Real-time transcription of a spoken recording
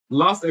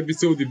Last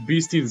episode, the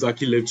beast in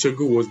Zaki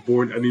Levchenko was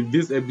born, and in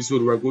this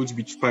episode, we're going to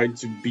be trying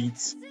to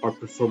beat our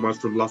performance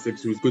from last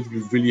episode. It's going to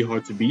be really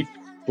hard to beat.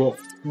 But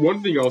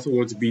one thing I also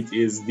want to beat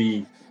is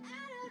the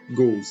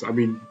goals. I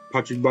mean,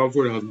 Patrick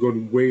Bamford has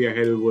gone way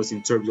ahead of us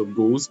in terms of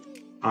goals,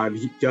 and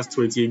he has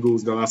 28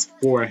 goals now. That's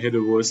 4 ahead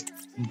of us.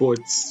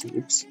 But,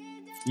 oops.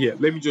 Yeah,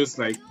 let me just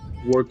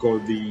work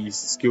on the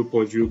skill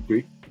points real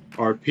quick.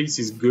 Our pace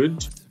is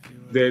good.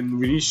 Then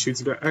we need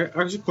shooting. I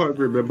actually can't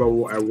remember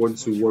what I want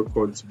to work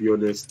on, to be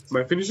honest.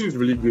 My finishing is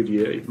really good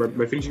here.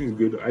 My finishing is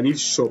good. I need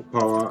shot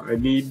power. I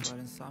need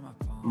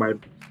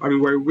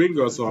we're a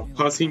winger, so our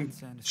passing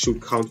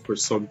should count for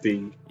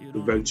something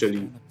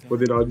eventually. But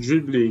then our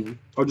dribbling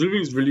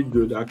is really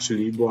good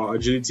actually, but our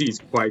agility is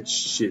quite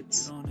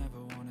shit.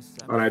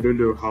 And I don't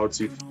know how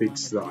to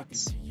fix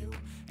that.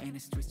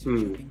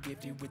 I'm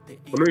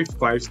not a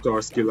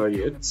 5-star skiller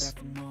yet.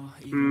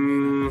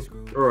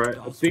 Alright,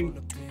 I think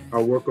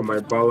I'll work on my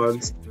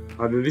balance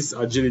and then this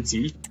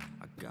agility.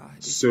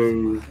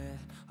 So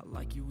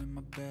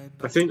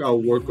I think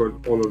I'll work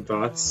on all of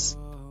that.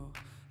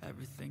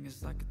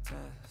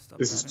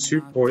 This is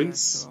 2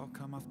 points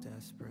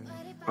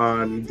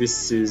and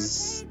this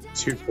is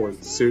 2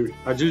 points. So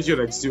agility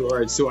and agility.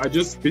 Alright, so I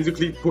just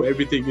basically put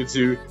everything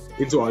into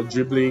our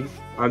dribbling,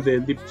 and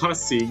then the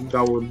passing,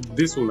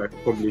 this will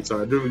come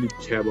later. I don't really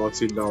care about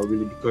it now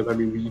really, because I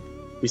mean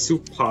we still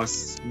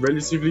pass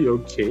relatively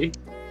okay.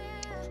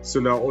 So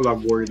now all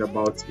I'm worried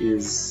about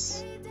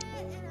is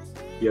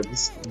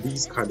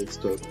these kind of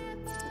stuff.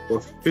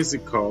 But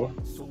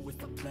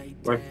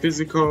my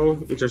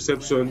physical,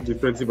 interception,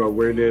 defensive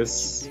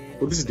awareness.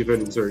 Oh, this is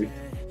defending, sorry.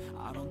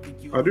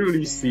 I don't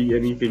really see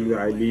anything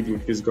that I need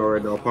in physical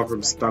right now apart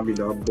from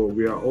stamina, but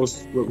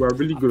we're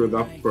really good on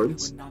that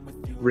front.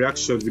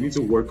 Reactions, we need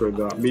to work on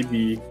that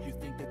maybe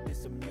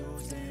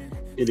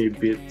in a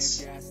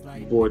bit.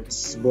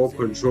 But ball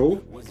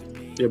control,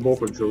 ball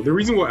control. The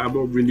reason why I'm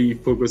not really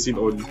focusing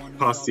on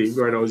passing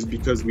right now is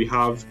because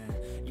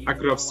I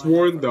could have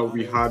sworn that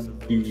we had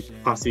the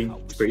passing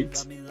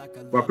trait,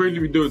 but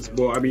apparently we don't.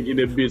 But I mean, in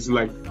a bit,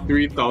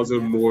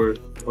 3,000 more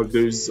of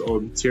those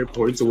tier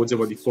points or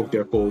whatever the fuck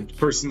they're called,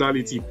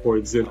 personality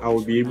points, then I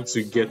will be able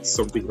to get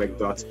something like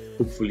that,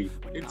 hopefully.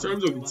 In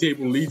terms of the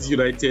table, Leeds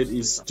United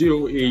is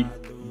still a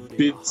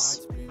bit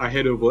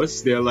ahead of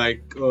us. They're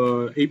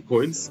 8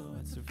 points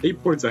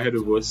ahead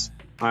of us,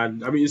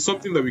 and I mean, it's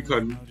something that we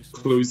can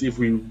close if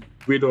we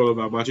win all of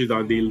our matches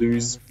and they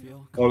lose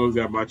all of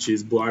their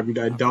matches. But I mean,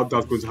 I doubt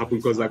that's going to happen,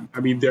 because I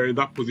mean, they're in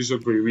that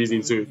position for a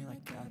reason. So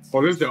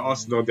unless they're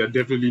Arsenal, they're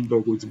definitely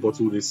not going to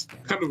bottle this.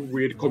 Kind of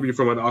weird coming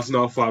from an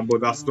Arsenal fan, but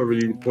that's not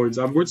really the point.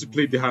 I'm going to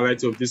play the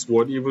highlights of this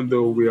one, even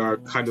though we are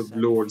kind of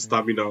low on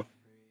stamina.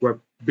 We're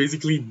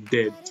basically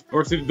dead.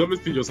 Or so the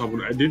dumbest thing just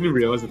happened. I didn't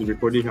realize that the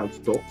recording had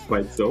stopped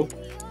by itself.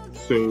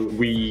 So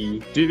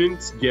we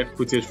didn't get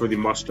footage for the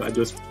match that I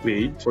just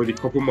played, or the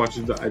couple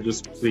matches that I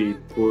just played.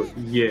 But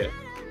yeah,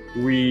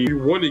 we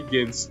won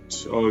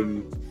against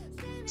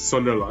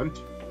Sunderland.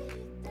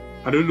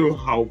 I don't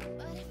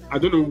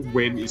know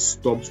when it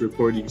stopped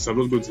recording, so I'm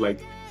not going to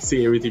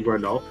say everything right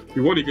now.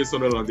 We won against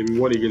Sunderland, then we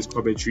won against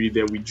Coventry,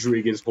 then we drew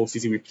against Hull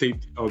City. We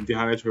played the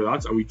highlights for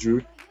that and we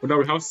drew. But now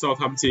we have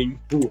Southampton,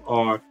 who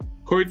are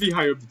currently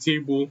high up the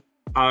table,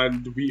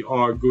 and we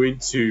are going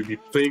to be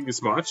playing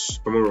this match.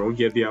 If I'm not wrong,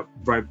 yeah, they are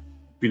right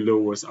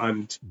below us.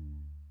 And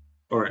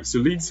alright, so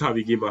Leeds have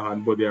a game at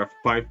hand, but they are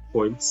 5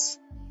 points.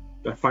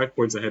 They're 5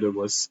 points ahead of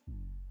us.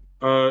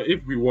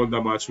 If we won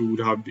that match, it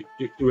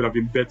would have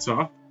been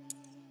better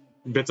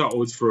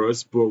odds for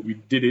us, but we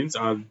didn't,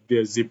 and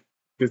there's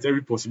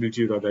every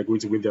possibility that they're going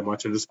to win their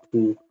match and just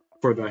pull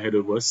further ahead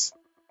of us.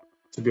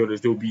 To be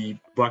honest, they'll be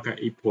back at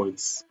 8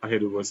 points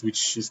ahead of us,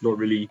 which is not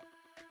really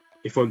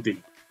a fun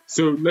thing.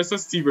 So Leicester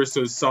City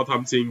versus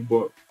Southampton,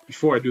 but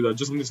before I do that,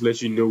 just wanted to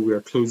let you know we are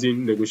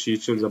closing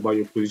negotiations about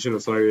your position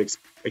and salary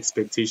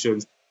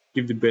expectations.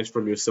 Give the best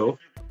from yourself.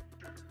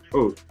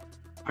 Oh,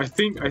 I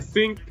think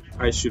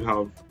I should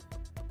have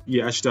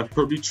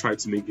probably tried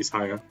to make this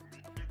higher.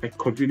 I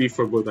completely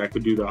forgot that I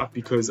could do that,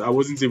 because I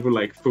wasn't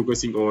even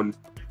focusing on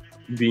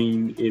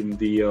being in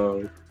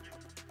the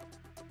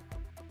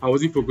I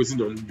wasn't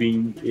focusing on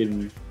being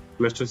in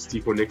Leicester City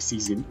for next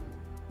season.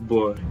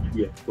 But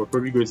yeah, we're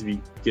probably going to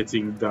be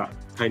getting that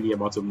tiny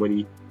amount of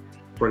money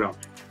for now.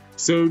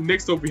 So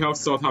next up we have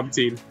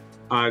Southampton,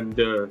 and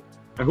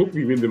I hope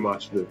we win the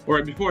match though.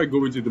 Alright, before I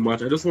go into the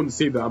match, I just want to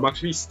say that I'm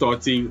actually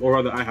starting, or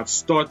rather I have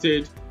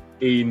started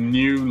a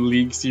new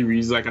league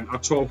series, an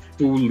actual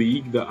full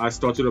league that I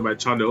started on my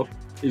channel.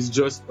 It's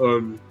just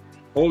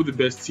all the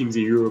best teams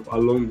in Europe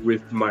along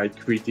with my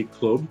creative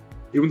club.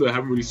 Even though I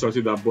haven't really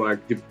started that,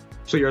 but the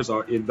players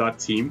are in that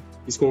team.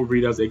 It's called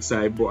Raiders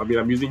XI, but I mean,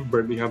 I'm using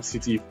Birmingham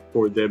City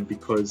for them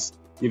because,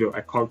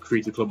 I can't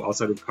create a club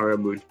outside of career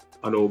mode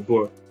and all.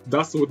 But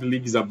that's what the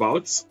league is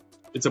about.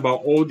 It's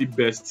about all the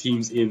best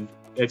teams in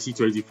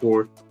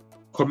FC24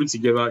 coming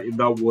together in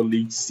that one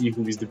league to see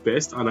who is the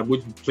best, and I'm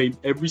going to be playing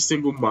every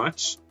single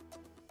match,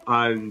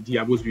 and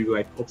yeah, I'm going to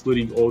be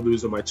uploading all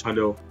those on my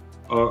channel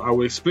I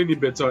will explain it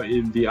better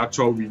in the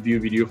actual review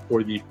video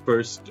for the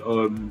first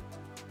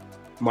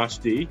match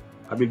day.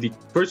 I mean, the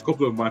first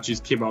couple of matches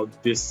came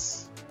out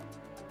this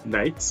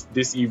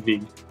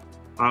evening.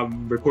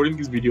 I'm recording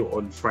this video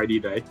on Friday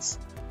night,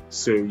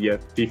 so yeah,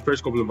 the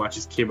first couple of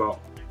matches came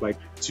out like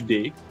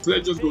today. So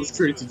let's just go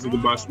straight into the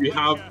match. We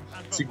have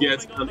to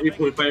get an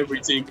 8.5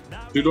 rating,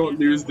 do not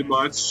lose the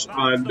match,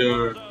 and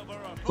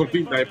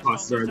complete 9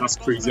 passes. Right, that's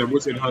crazy. I'm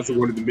going to enhance the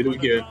one in the middle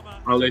here,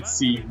 and let's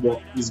see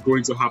what is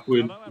going to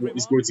happen, what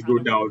is going to go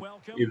down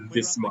in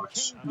this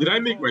match. Did I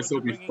make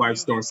myself a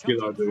 5-star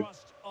scaler though?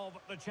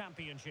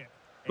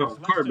 No, I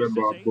can't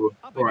remember, but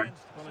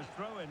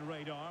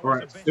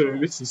alright, so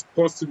this is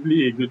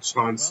possibly a good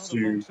chance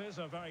to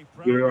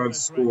go and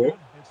score,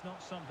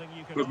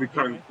 because we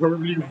can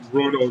probably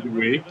run all the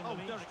way.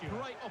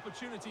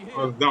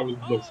 That was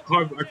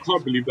blocked. I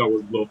can't believe that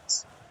was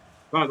blocked.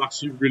 That was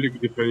actually really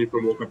good defending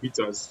from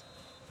Okapitas.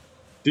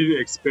 Didn't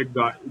expect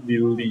that in the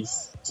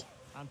least.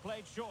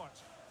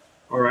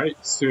 Alright,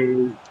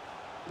 so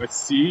let's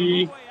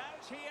see.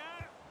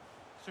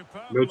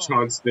 No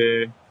chance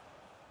there.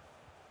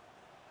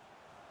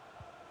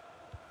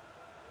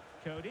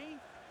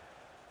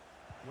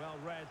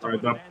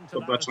 Alright,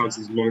 that chance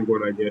is long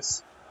gone, I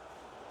guess.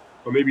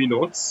 Or maybe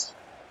not.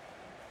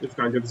 If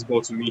I can get this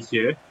ball to me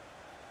here.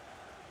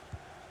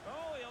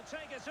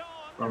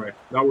 Alright,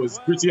 that was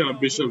pretty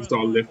ambitious to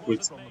our left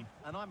foot.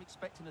 And I'm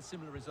expecting a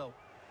similar result.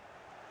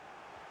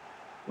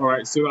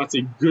 Alright, so that's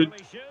a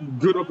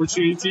good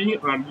opportunity,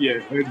 and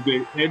yeah,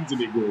 ends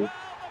in a goal.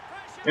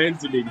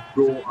 Ends in a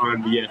goal,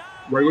 and yeah,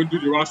 we're going to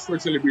do the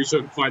Rashford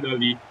celebration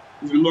finally.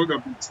 It's been long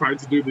I've been trying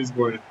to do this,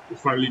 but we're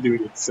finally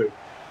doing it, so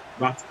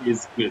that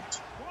is good.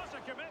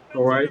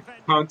 Alright,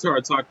 counter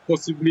attack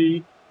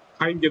possibly.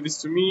 Can't get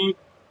this to me.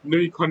 No,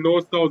 you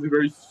cannot. That was a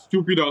very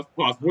stupid ass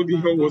pass. What the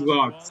hell was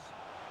that?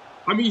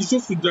 I mean, it's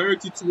just to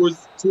direct it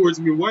towards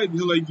me. Why the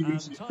hell are you giving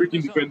it to the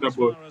freaking defender?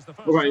 But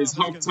alright, it's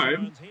half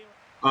time.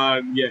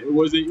 And yeah, it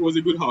was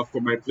a good half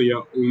for my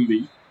player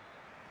only.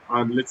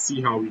 And let's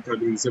see how we can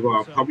do in the second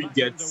half. How we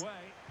get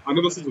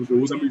another set of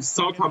goals. I mean,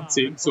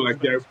 Southampton, so like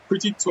they're a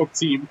pretty top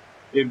team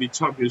in the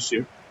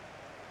championship.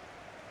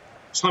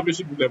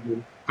 Championship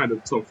level, kind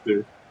of tough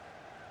though.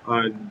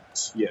 And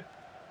yeah.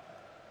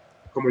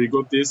 Come on, you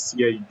got this?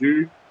 Yeah, you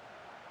do.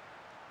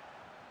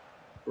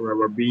 Alright,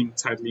 we're being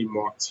tightly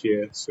marked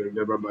here, so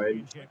never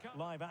mind.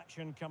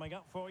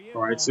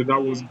 Alright, so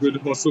that was good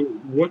hustle.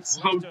 What?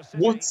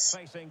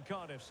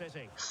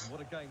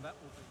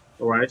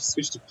 Alright,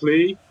 switch to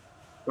play.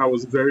 That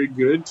was very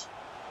good.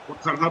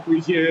 What can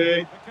happen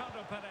here?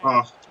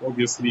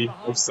 Obviously,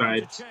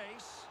 offside.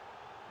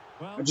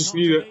 I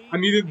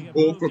needed the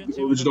ball from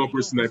the original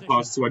person I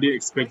passed to. I didn't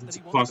expect it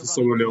to pass to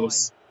someone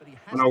else.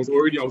 And I was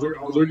already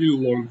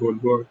long gone,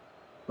 but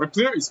my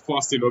player is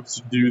fast enough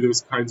to do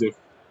those kinds of,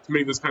 to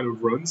make those kind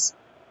of runs,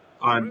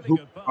 and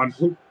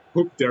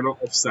hope they're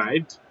not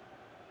offside.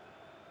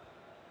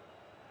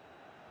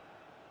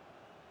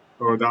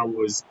 Oh, that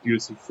was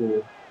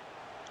beautiful.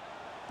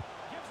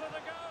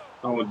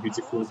 That was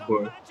beautiful,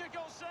 but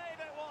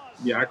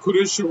yeah, I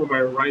couldn't shoot on my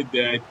right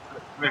there.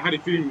 I had a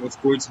feeling it was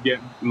going to get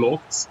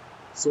blocked,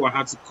 so I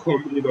had to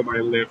come in on my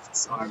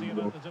left,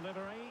 and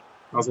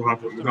that's what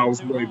happened. That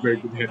was not a very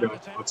good header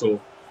at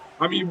all.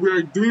 I mean,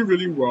 we're doing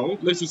really well.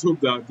 Let's just hope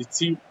that the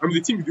team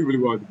is doing really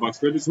well at the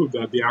back. Let's just hope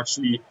that they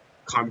actually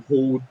can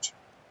hold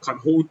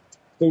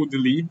the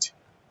lead.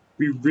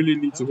 We really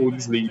need to hold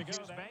this lead.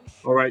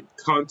 All right,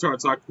 counter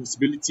attack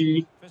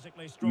possibility.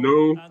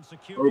 No.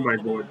 Oh my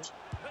god.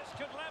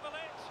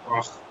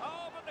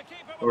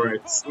 All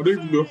right. I don't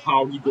even know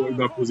how he got in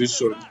that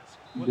position,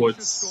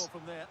 but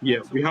yeah,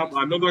 we have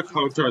another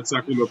counter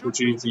attacking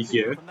opportunity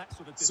here.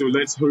 So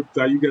let's hope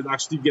that you guys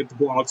actually get the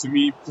ball out to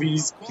me,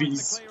 please.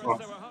 Oh,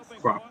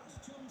 crap.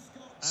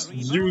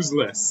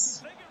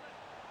 Useless.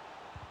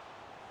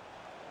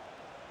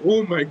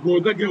 Oh my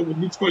god, that guy was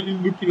literally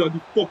looking at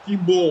the fucking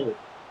ball.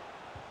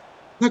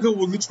 That guy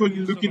was literally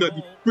looking at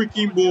the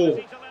freaking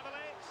ball.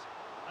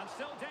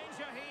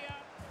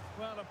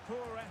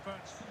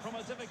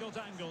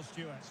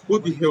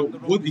 What the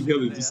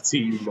hell is this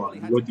team,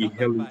 man? What the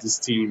hell is this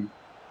team?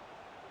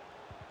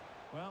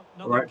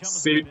 Alright,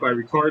 saved by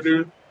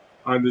Ricardo.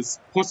 And there's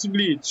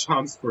possibly a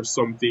chance for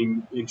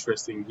something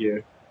interesting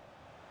here.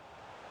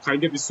 Can you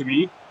get this to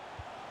me?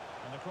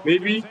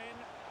 Maybe?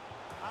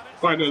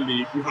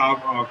 Finally, we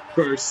have our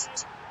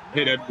first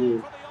headed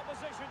goal.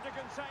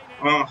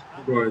 Ah,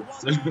 God.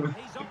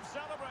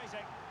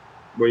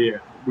 But yeah,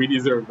 we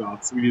deserve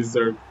that. We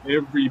deserve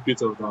every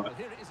bit of that.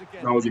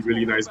 That was a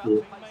really nice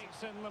goal.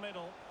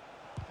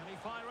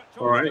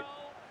 Alright,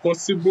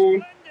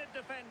 possible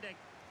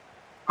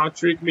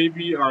hat-trick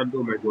maybe, and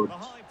oh my god,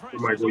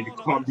 you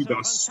can't be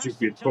that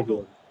stupid, come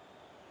on.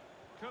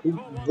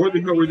 What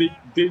the hell were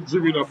they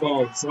dreaming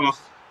about?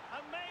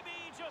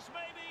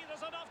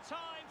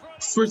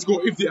 First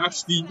goal, if they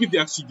actually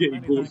get a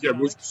goal here, I'm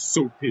going to be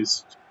so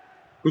pissed.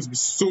 I'm going to be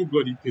so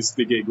bloody pissed if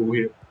they get a goal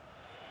here.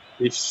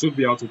 They should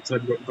be out of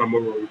time if I'm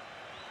not wrong.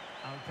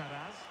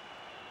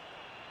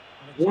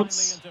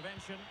 What?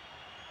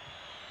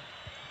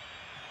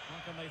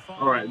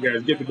 Alright,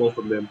 guys, get the ball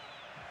from them.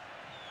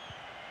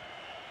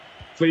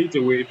 Play it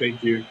away,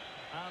 thank you.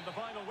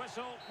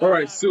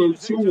 Alright, so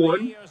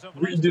 2-1.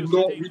 We did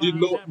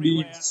not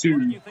need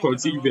to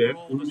concede there.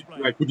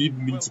 We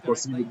didn't need to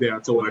concede it there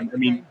at all. I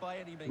mean,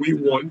 we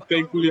won.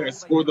 Thankfully, I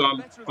scored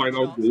that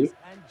final goal.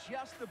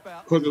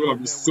 Because it would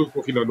be so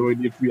fucking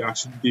annoying if we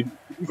actually did.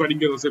 If I didn't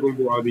get a second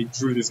goal and we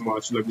drew this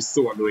match, it would be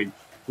so annoying.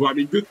 But I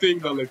mean, good thing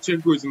that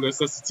Levchenko is in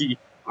Leicester City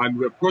and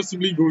we're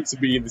possibly going to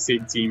be in the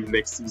same team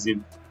next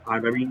season.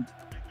 And I mean,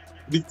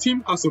 the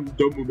team has some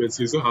dumb moments,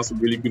 it also has some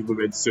really good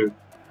moments. So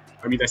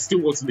I mean, I still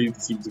want to leave the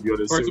team, to be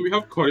honest. Alright, so we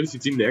have Cardiff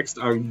City next,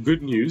 and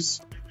good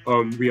news,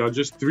 we are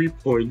just 3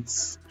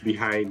 points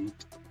behind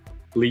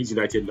Leeds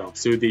United now.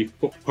 So they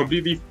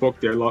completely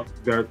fucked their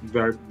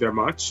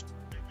match,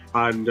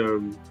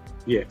 and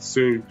yeah,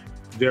 so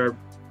they're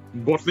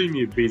bottling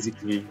it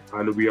basically,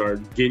 and we are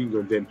gaining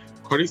on them.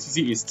 Cardiff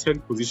City is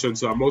 10th position,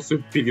 so I'm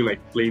also feeling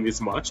like playing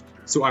this match.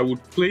 So I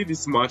would play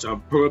this match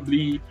and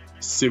probably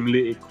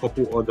simulate a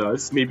couple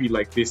others, maybe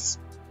like this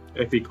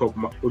FA Cup,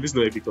 well, this is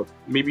not FA Cup,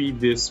 maybe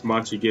this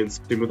match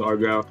against Plymouth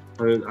Argyle,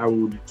 and then I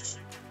would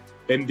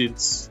end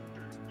it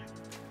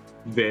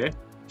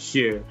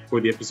here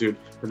for the episode,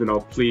 and then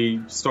I'll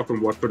start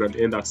from Watford and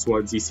end at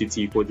Swansea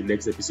City for the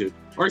next episode.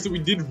 Alright, so we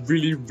did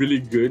really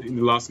good in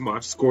the last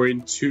match,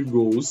 scoring 2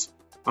 goals,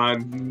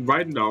 and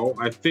right now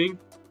I think,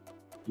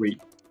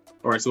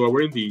 alright, so we're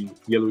wearing the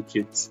yellow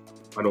kit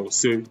and all,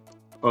 so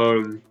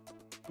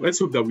let's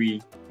hope that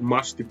we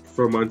match the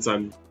performance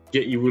and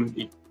get even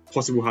a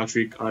possible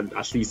hat-trick and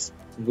at least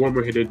one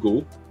more headed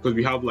goal, because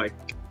we have, like,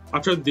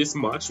 after this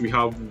match we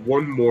have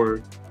one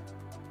more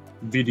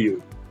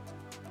video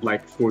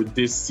like for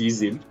this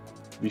season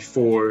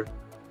before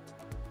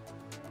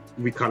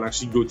we can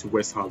actually go to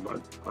West Ham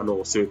and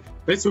all. So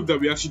let's hope that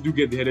we actually do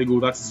get the headed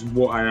goal. That is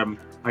what I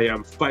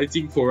am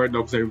fighting for right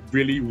now, because I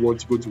really want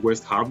to go to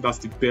West Ham. That's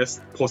the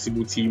best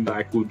possible team that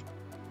I could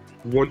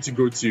want to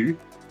go to,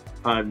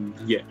 and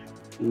yeah,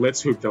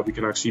 let's hope that we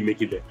can actually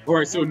make it there.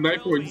 Alright, so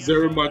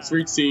 9.0 max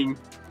rating,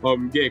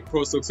 get a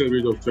cross success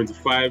rate of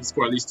 25,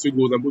 score at least 2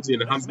 goals and put it in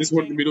the hands. This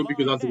one in the middle,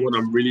 because that's the one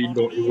I'm really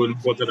not even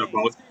bothered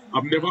about.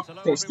 I've never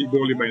crossed the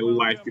ball in my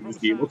life in this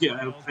game. Okay,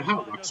 I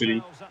have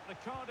actually.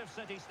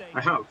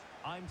 I have.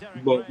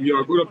 But we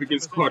are going up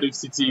against Cardiff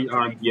City,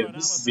 and yeah,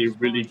 this is a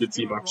really good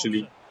team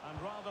actually.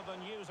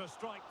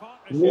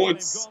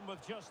 What?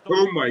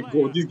 Oh my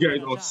god, these guys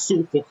are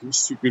so fucking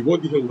stupid.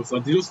 What the hell was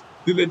that? They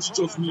legit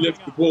just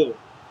left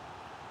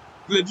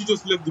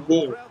the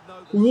ball.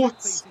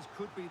 What?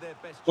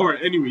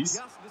 Alright, anyways.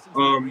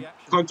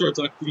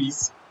 Counter-attack,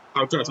 please.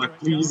 Counter-attack,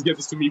 please. Get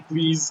this to me,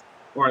 please.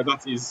 Alright,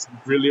 that is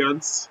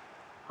brilliant.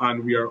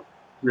 And we are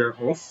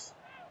off.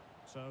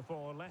 So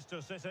for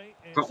Leicester City,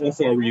 how off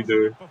are we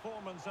though?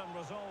 Performance and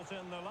result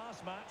in the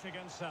last match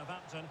against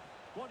Southampton.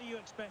 What do you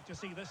expect to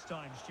see this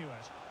time,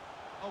 Stuart?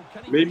 Oh,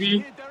 can he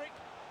maybe.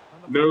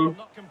 No.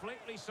 Not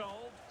completely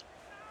solved.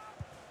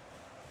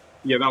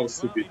 Yeah, that was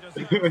stupid.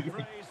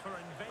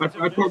 I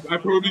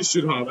probably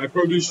should have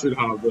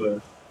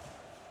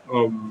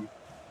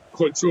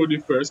controlled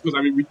it first, because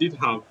I mean we did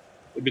have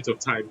a bit of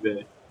time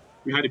there.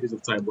 We had a bit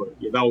of time, but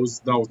yeah, that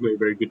was not a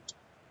very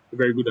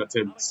good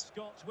attempt.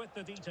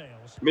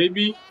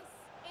 Maybe.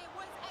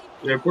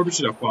 Yeah, probably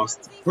should have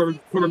passed.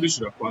 Probably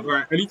should have passed.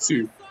 Alright, I need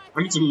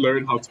to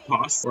learn how to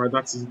pass. Alright,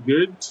 that is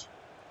good.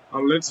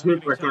 And let's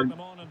hope I can.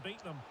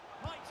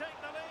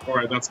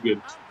 Alright, that's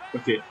good.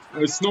 Okay,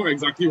 it's not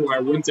exactly what I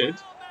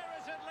wanted,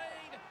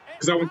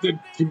 because I wanted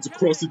him to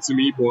cross it to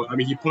me, but I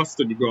mean he passed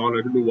it on the ground.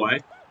 I don't know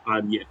why,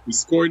 and yeah, we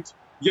scored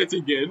yet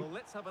again,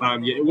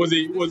 and yeah, it was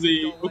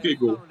a okay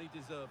goal.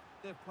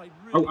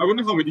 I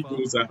wonder how many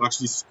goals I've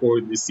actually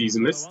scored this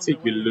season. Let's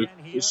take a look.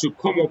 It should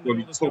come up on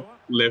the top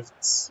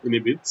left in a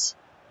bit,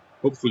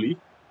 hopefully.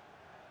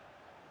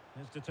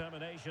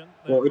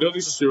 Well, it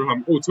doesn't show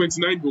how. Oh,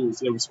 29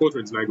 goals. Yeah, we scored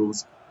 29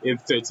 goals in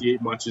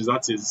 38 matches.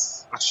 That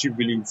is actually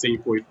really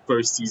insane for a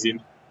first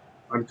season.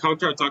 And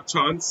counter-attack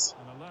chance.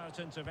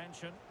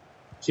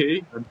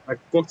 Okay, and I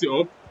fucked it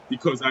up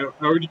because I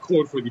already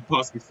called for the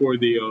pass before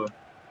they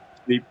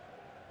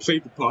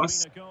played the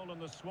pass.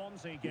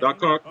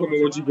 Dakar, come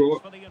on, what you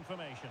go?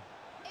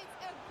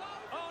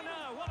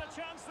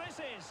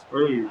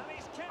 Oh,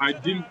 I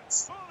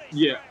didn't.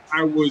 Yeah,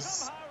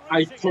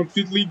 I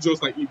completely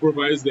just like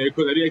improvised there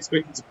because I didn't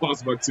expect it to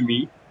pass back to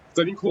me.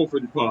 So I didn't call for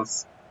the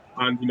pass,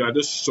 and you know I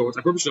just shot.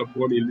 I probably should have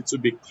gone a little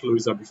bit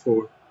closer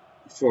before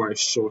I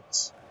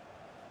shot.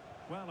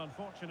 Well,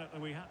 unfortunately,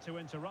 we had to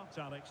interrupt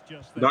Alex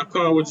just then.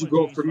 Dakar, what you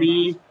got for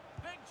me?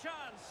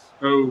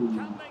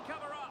 Oh.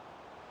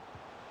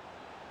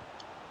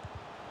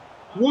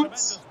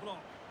 What?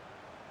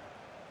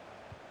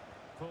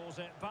 Pulls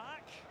it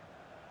back.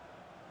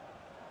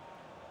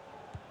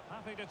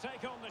 Happy to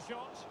take on the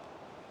shot.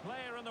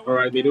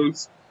 Alright, they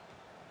don't.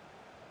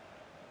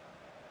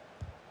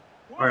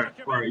 Alright,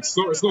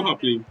 it's not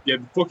happening. Yeah,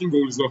 the fucking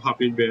goal is not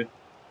happening there.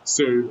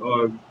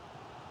 So,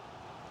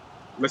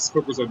 let's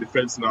focus on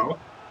defense now.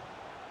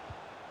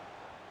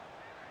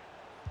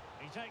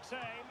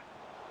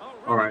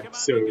 Alright,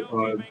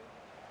 so,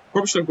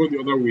 Probably should have gone the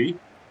other way,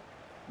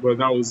 but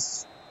that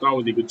was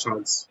a good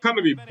chance. Kind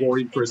of a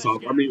boring first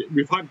half. I mean,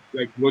 we've had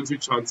like 1-2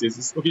 chances.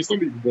 It's not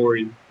really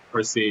boring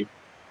per se,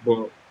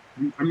 but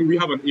we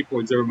have an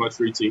 8.0 match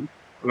rating,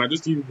 and I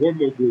just need one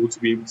more goal to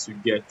be able to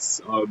get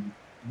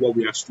what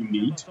we actually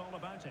need. It's all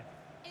about it.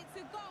 It's a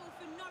goal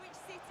for Norwich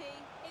City.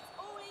 It's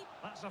always...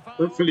 That's a foul,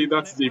 Hopefully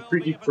that's and a it will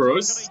free be a kick for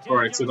us. particularly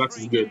Alright, so that dangerous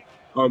is free good.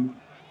 kick.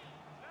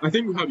 I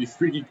think we have the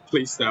free kick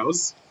play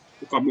styles,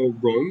 if I'm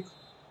not wrong.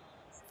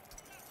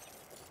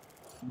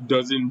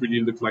 Doesn't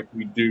really look like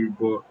we do,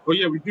 but oh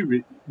yeah, we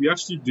do. We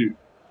actually do.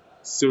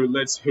 So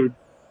let's hope.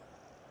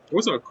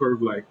 What's our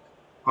curve like?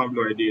 I have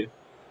no idea.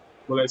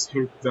 But let's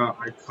hope that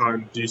I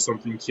can do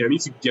something here. I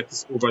need to get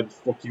this over the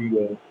fucking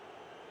wall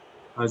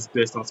as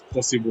best as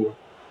possible.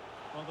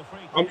 Well, the free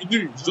And we kick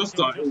do. It's just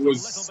that lacking it just a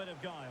was little bit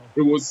of guile.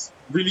 it was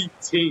really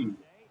tame.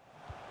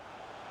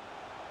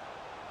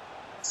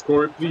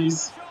 Score it,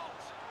 please.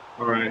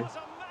 All right. What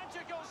a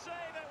magical save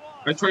it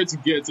was. I tried to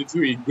get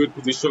into a good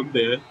position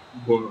there,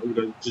 but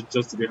it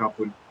just didn't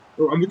happen.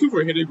 Oh, I'm looking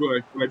for a header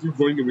goal. I keep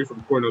running away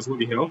from corners. What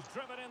the hell? He's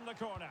driven in the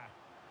corner.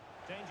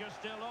 Danger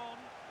still on.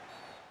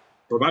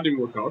 Well, that didn't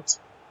work out.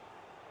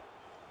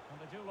 And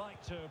they do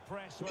like to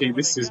press Okay, wherever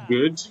this they is can.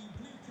 good.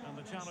 And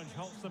the challenge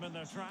halts them in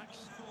their tracks.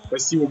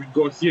 Let's see what we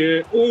got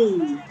here. Oh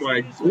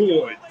my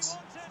god!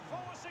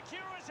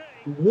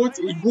 What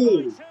a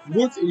goal!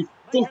 What a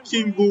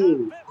fucking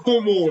goal!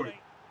 Come on!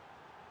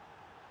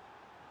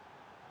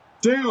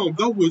 Damn,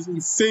 that was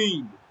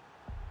insane!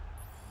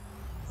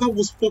 That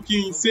was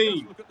fucking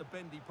insane! Look at the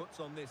bend he puts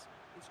on this.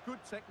 It's good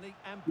technique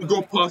and We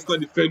got past the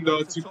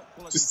defender to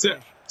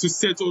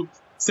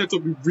set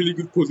up a really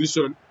good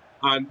position,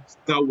 and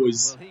that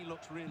was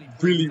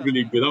really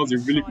good. That was a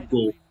really good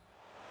goal.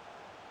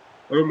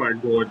 Oh my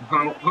god,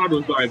 how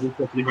does that even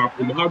fucking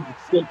happen? How the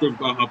fuck does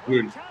that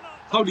happen?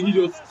 How did he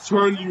just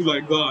turn you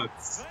like that?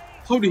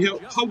 How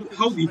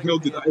the hell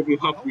did that even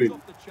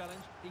happen?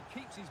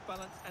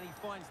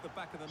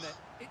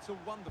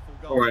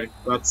 Alright,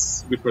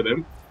 that's good for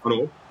them. I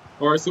know.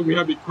 Alright, so we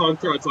have a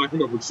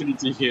counter-attacking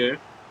opportunity here.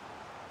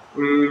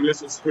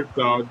 Let's just hope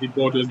that the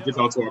ball doesn't get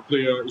out to our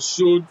player. It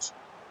should.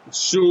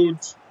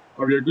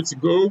 Are we good to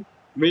go?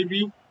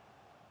 Maybe.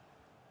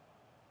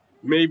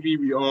 Maybe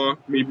we are,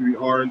 maybe we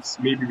aren't,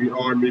 maybe we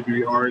are, maybe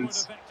we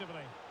aren't.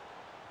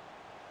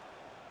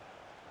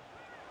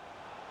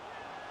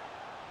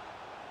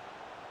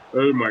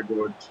 Oh my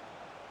god.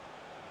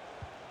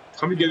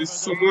 Can we get this to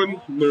someone?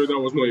 No, that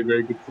was not a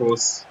very good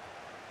cross.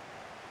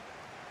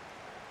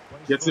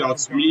 Gets it out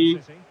to me.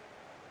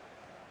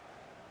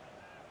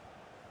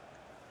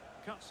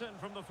 Cuts in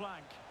from the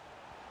flank.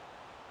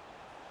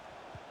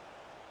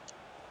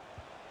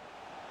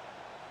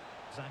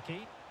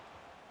 Zaki.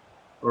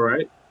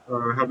 Alright.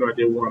 I have no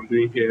idea what I'm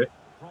doing here.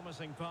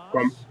 Promising pass. But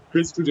I'm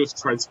basically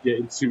just trying to get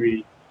into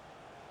a...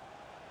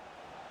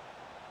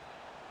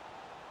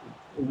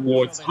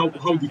 What? How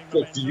the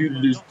fuck do you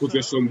lose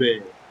possession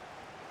there? And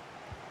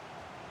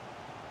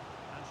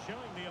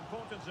showing the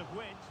importance of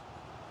width.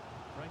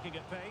 Breaking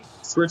at pace.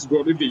 Swear to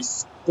God, if they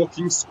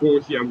fucking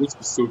score here, I'm going to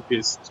be so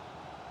pissed.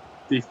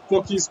 They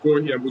fucking score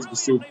here, I'm going to be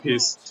so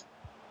pissed.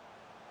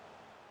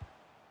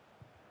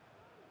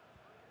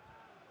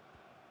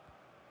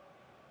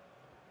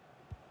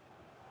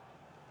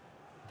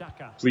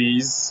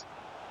 Please.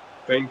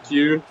 Thank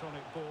you.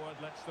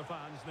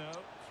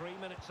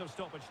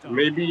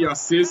 Maybe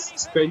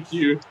assist. Thank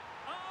you.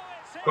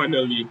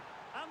 Finally.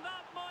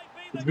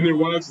 It's been a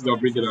while since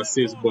I've made an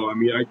assist, but I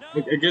mean,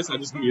 I guess I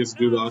just needed to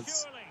do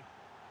that.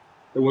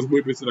 It was way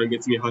better than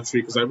getting a hat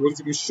trick because I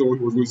wasn't even sure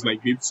he was going to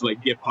like be able to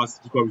like get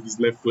past the keeper with his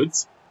left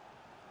foot.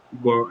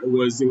 But it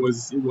was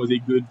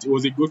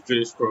a good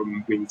finish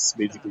from Winks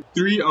basically.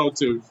 3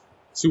 out of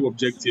 2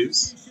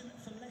 objectives.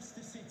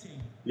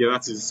 Yeah,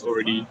 that is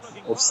already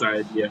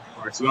offside. Yeah.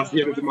 Alright, so that's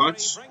the end of the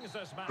match.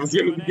 That's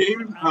the end of the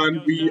game,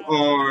 and we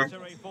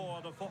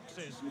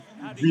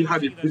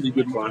had a pretty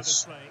good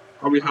match.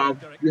 And we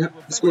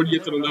scored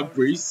yet another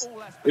brace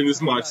in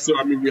this match. So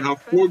I mean, we have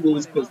 4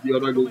 goals plus the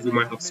other goals we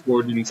might have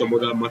scored in some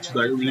other matches that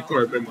I really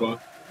can't remember.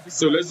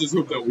 So let's just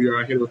hope that we are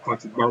ahead of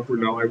Patrick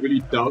Bamford now. I really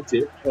doubt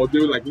it.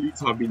 Although like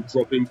Leeds have been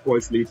dropping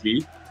points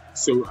lately,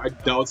 so I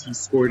doubt he's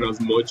scoring as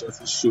much as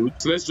he should.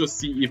 So let's just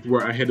see if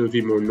we're ahead of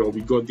him or not.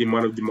 We got the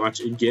man of the match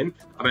again,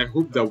 and I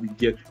hope that we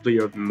get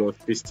player of the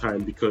month this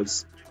time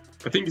because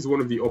I think it's one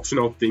of the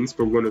optional things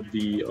for one of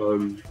the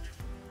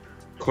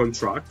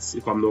contracts,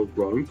 if I'm not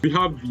wrong. We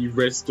have the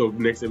rest of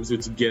next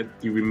episode to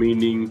get the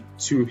remaining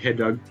 2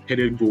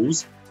 headed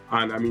goals,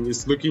 and I mean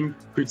it's looking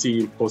pretty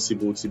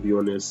impossible to be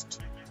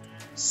honest.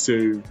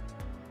 So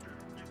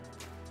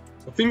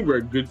I think we're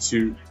good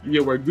to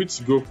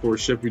go for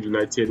Sheffield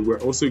United.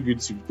 We're also good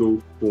to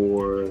go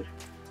for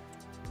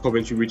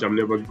Coventry, which I'm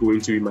never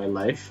going to in my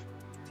life.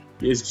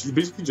 It's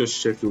basically just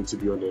Sheffield, to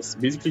be honest.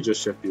 Basically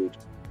just Sheffield.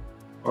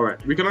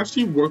 Alright, we can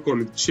actually work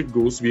on chip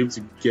goals to be able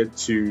to get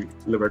to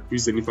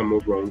Leverkusen if I'm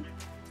not wrong.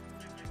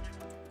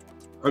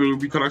 I mean,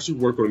 we can actually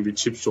work on the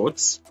chip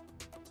shots.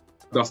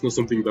 That's not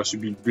something that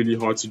should be really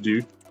hard to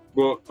do.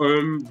 But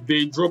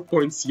they drop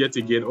points yet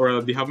again,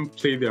 or they haven't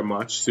played their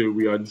match, so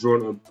we are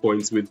drawn on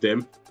points with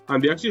them.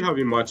 And they actually have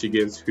a match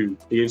against who?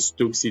 Against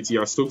Stoke City.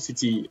 And Stoke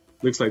City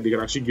looks like they can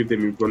actually give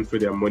them a run for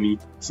their money.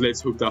 So let's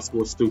hope that's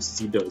what Stoke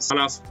City does. And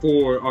as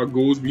for our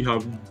goals, we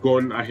have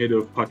gone ahead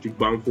of Patrick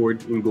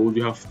Bamford in goals.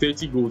 We have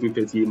 30 goals in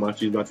 38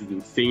 matches. That is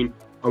insane.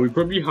 And we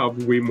probably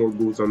have way more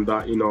goals than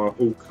that in our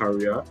whole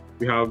career.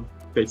 We have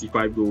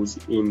 35 goals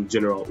in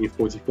general in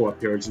 44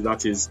 appearances.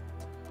 That is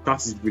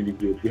really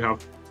good. We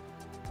have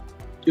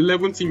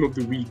 11 team of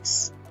the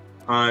weeks,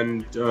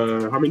 and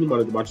how many man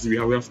of the matches do we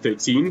have? We have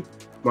 13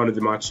 man of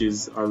the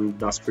matches, and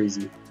that's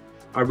crazy.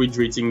 Average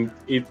rating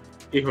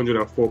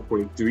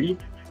 804.3.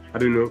 I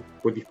don't know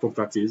what the fuck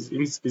that is.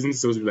 Isn't it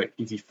supposed to be like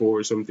 84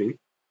 or something?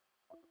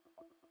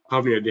 I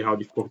have no idea how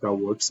the fuck that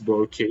works, but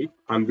okay.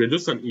 And we're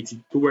just an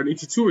 82. We're an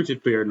 82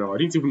 rated player now. I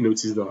didn't even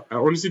notice that. I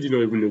honestly did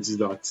not even notice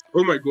that.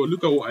 Oh my god,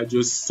 look at what I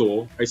just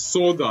saw. I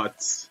saw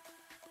that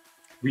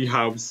we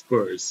have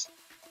Spurs.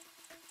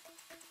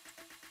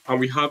 And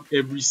we have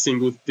every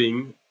single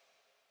thing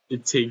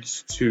it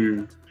takes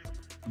to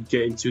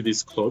get into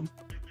this club.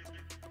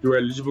 You're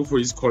eligible for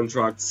his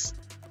contracts,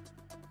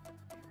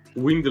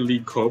 win the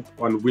League Cup,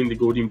 and win the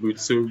Golden Boot.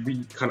 So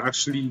we can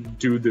actually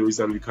do those,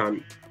 and we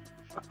can.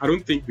 I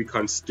don't think we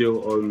can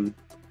still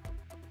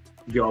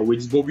get our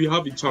wages, but we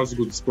have the chance to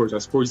go to Spurs.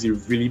 And Spurs is a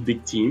really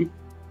big team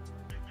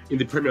in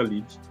the Premier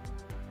League.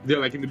 They're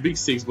like in the Big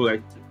Six, but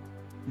like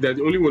they're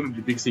the only one of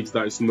the Big Six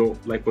that is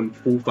not like on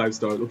 4-5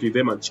 stars. Okay,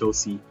 them and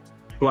Chelsea.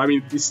 But I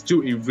mean, it's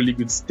still a really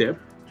good step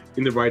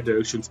in the right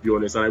direction, to be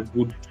honest. And I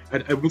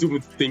wouldn't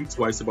even think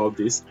twice about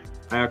this.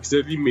 I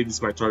accidentally made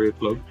this my target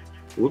club.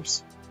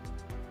 Whoops.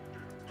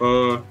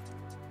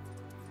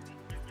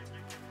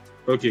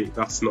 Okay,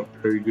 that's not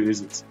very good,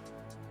 is it?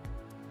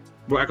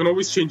 But I can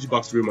always change it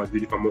back to Real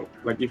Madrid if I'm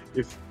like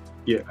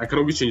yeah, I can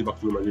always change it back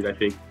to Real Madrid, I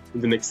think,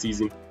 in the next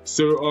season.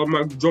 So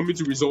I'm jumping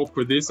to result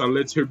for this, and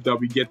let's hope that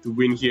we get the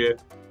win here.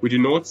 We do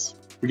not.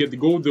 We get the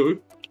goal though.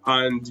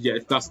 And yeah,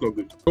 that's not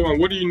good. Oh, and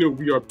what do you know?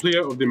 We are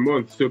player of the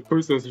month. So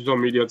post on social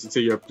media to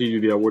say you're pleased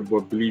with the award,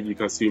 but believe you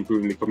can still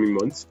improve in the coming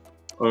months.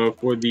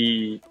 For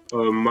the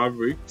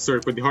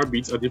for the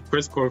Heartbeats, at the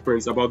press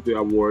conference about the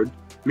award,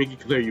 make it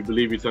clear you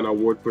believe it's an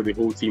award for the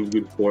whole team's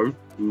good form.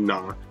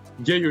 Nah.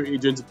 Get your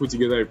agent to put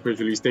together a press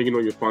release thanking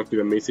all your fans with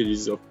the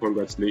messages of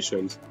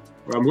congratulations.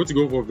 I'm going to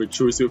go for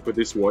Virtuoso for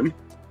this one.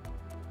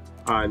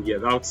 And yeah,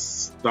 that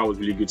was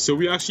really good. So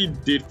we actually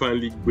did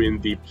finally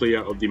win the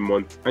player of the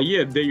month. And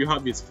yeah, there you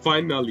have it.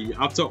 Finally,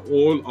 after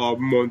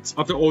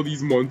all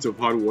these months of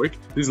hard work,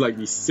 this is like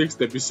the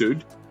 6th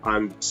episode,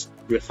 and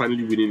we're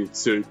finally winning it.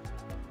 So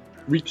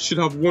we should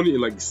have won it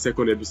in like the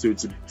 2nd episode,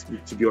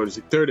 to be honest,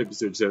 the 3rd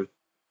episode. So,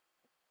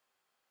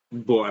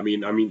 but I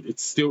mean,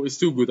 it's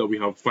still good that we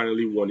have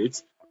finally won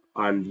it.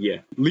 And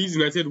yeah, Leeds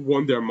United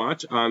won their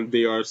match, and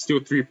they are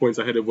still 3 points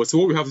ahead of us. So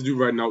what we have to do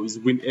right now is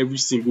win every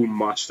single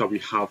match that we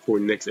have for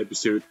next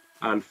episode,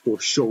 and for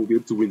sure we'll be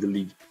able to win the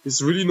league.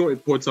 It's really not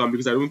important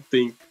because I don't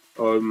think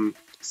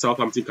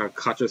Southampton can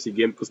catch us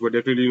again, because we're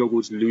definitely not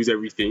going to lose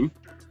everything.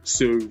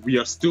 So we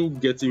are still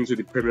getting to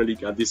the Premier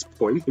League at this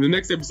point. In the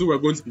next episode, we're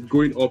going to be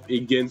going up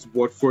against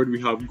Watford. We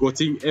have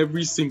gotten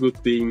every single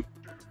thing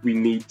we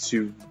need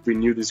to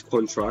renew this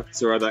contract,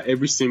 so rather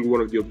every single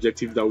one of the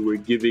objectives that we're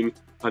giving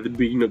at the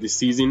beginning of the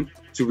season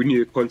to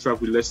renew a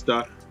contract with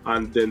Leicester.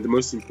 And then the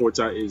most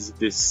important is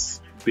this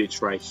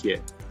bitch right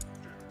here,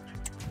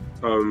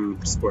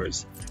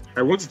 Spurs.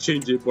 I want to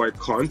change it, but I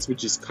can't,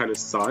 which is kind of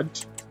sad.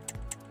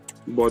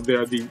 But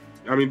they're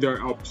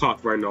our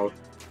path right now,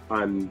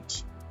 and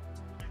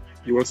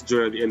you want to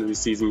join at the end of the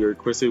season. Your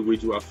requested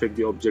wage will affect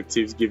the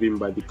objectives given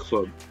by the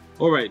club.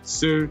 Alright,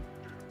 so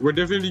we're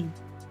definitely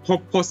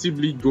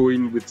possibly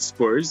going with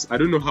Spurs. I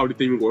don't know how the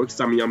thing works.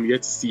 I mean, I'm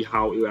yet to see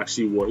how it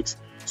actually works.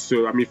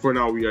 So, I mean, for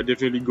now, we are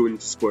definitely going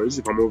to Spurs,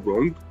 if I'm not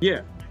wrong.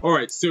 Yeah.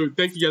 Alright, so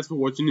thank you guys for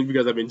watching. If you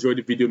guys have enjoyed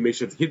the video, make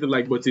sure to hit the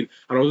like button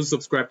and also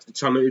subscribe to the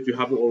channel if you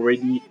haven't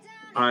already.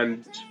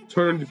 And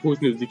turn on the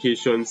post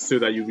notifications so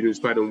that you'll be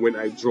notified on when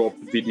I drop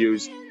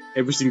videos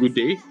every single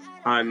day.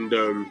 And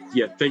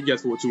yeah, thank you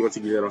guys for watching once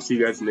again, and I'll see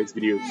you guys in the next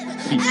video.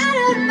 Peace.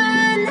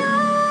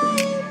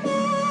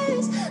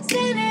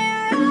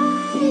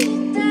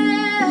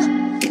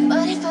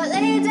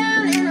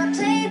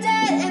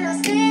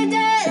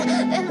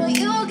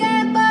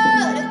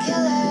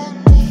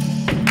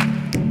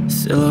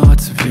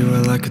 Silhouettes of you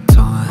are like a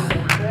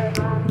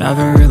taunt.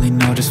 Never really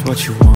know just what you want.